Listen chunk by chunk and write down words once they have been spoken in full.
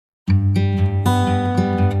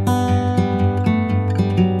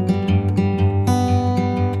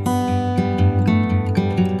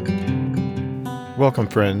Welcome,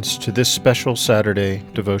 friends, to this special Saturday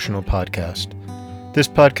devotional podcast. This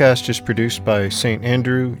podcast is produced by St.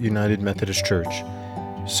 Andrew United Methodist Church.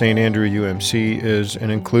 St. Andrew UMC is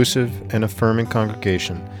an inclusive and affirming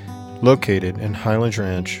congregation located in Highlands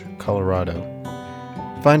Ranch, Colorado.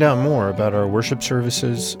 Find out more about our worship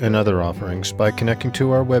services and other offerings by connecting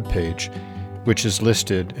to our webpage, which is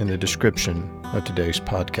listed in the description of today's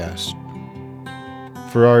podcast.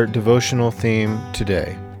 For our devotional theme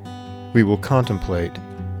today, we will contemplate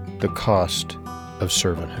the cost of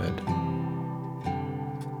servanthood.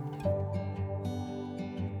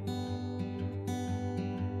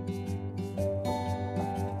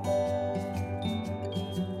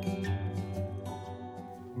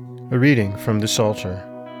 A reading from the Psalter,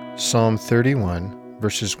 Psalm 31,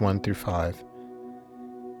 verses 1 through 5.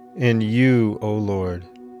 In you, O Lord,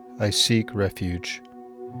 I seek refuge.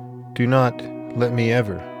 Do not let me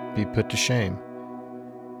ever be put to shame.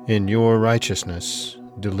 In your righteousness,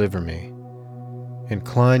 deliver me.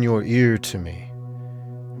 Incline your ear to me.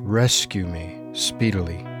 Rescue me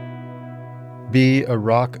speedily. Be a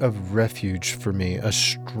rock of refuge for me, a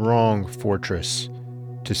strong fortress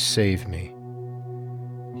to save me.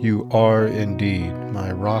 You are indeed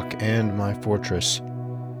my rock and my fortress.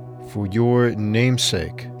 For your name's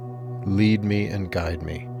sake, lead me and guide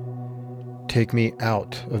me. Take me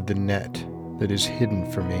out of the net that is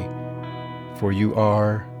hidden for me, for you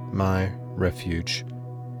are my refuge.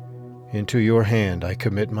 Into your hand I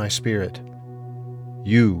commit my spirit.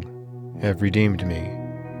 You have redeemed me,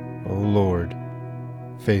 O Lord,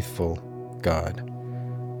 faithful God.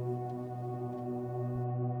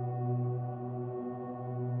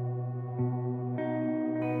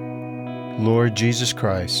 Lord Jesus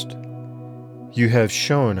Christ, you have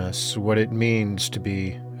shown us what it means to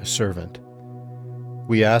be a servant.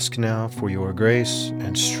 We ask now for your grace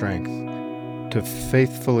and strength to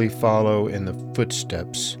faithfully follow in the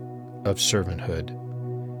footsteps of servanthood.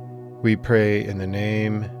 We pray in the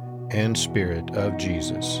name and Spirit of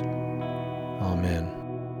Jesus. Amen.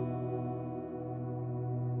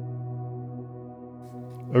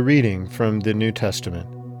 A reading from the New Testament,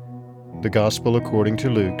 the Gospel according to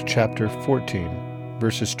Luke, chapter 14,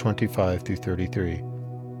 verses 25 through 33.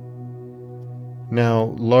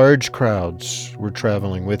 Now large crowds were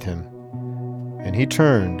traveling with him, and he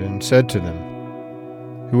turned and said to them,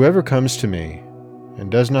 Whoever comes to me and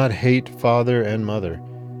does not hate father and mother,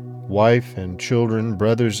 wife and children,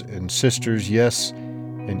 brothers and sisters, yes,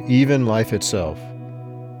 and even life itself,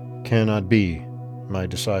 cannot be my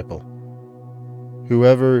disciple.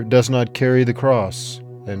 Whoever does not carry the cross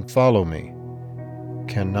and follow me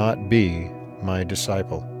cannot be my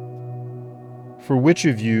disciple. For which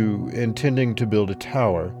of you, intending to build a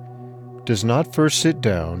tower, does not first sit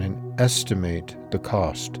down and estimate the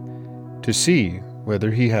cost, to see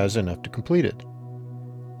whether he has enough to complete it?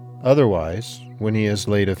 Otherwise, when he has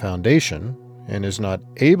laid a foundation and is not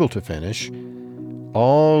able to finish,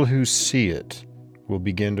 all who see it will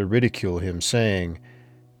begin to ridicule him, saying,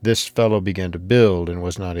 This fellow began to build and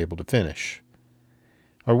was not able to finish.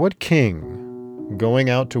 Or what king, going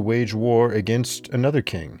out to wage war against another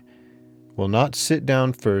king, will not sit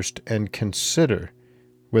down first and consider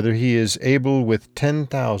whether he is able with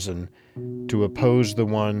 10,000 to oppose the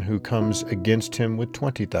one who comes against him with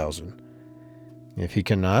 20,000? If he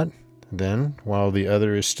cannot, then, while the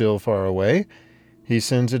other is still far away, he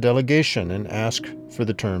sends a delegation and asks for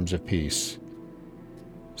the terms of peace.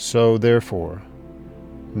 So, therefore,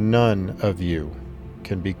 none of you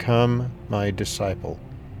can become my disciple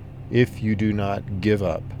if you do not give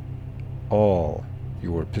up all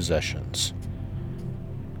your possessions.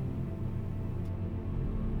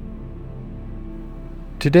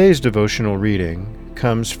 Today's devotional reading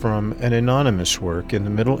comes from an anonymous work in the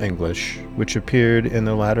Middle English which appeared in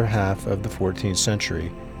the latter half of the 14th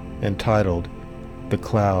century, entitled The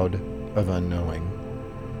Cloud of Unknowing.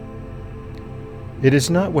 It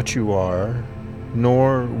is not what you are,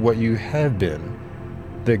 nor what you have been,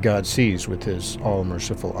 that God sees with his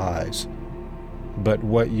all-merciful eyes, but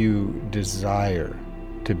what you desire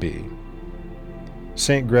to be.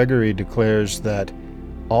 St. Gregory declares that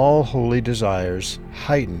all holy desires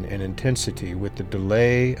heighten in intensity with the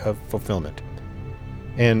delay of fulfillment,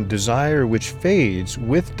 and desire which fades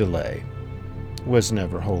with delay was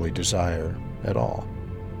never holy desire at all.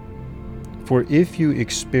 For if you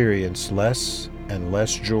experience less and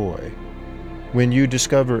less joy when you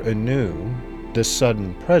discover anew the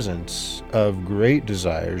sudden presence of great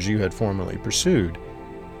desires you had formerly pursued,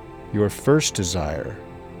 your first desire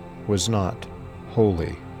was not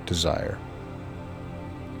holy desire.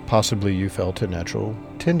 Possibly you felt a natural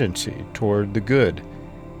tendency toward the good,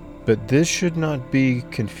 But this should not be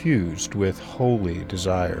confused with holy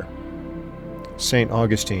desire. St.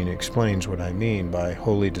 Augustine explains what I mean by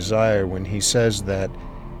holy desire when he says that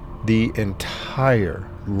the entire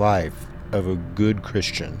life of a good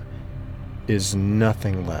Christian is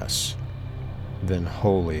nothing less than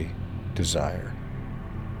holy desire.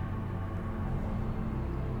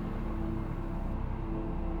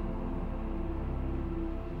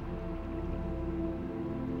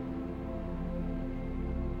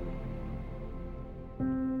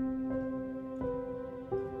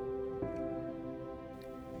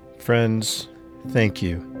 Friends, thank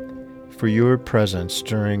you for your presence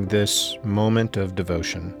during this moment of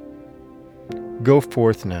devotion. Go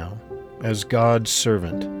forth now as God's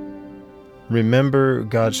servant. Remember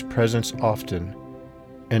God's presence often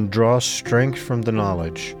and draw strength from the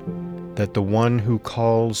knowledge that the one who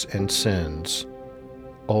calls and sends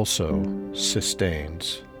also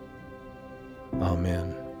sustains.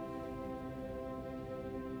 Amen.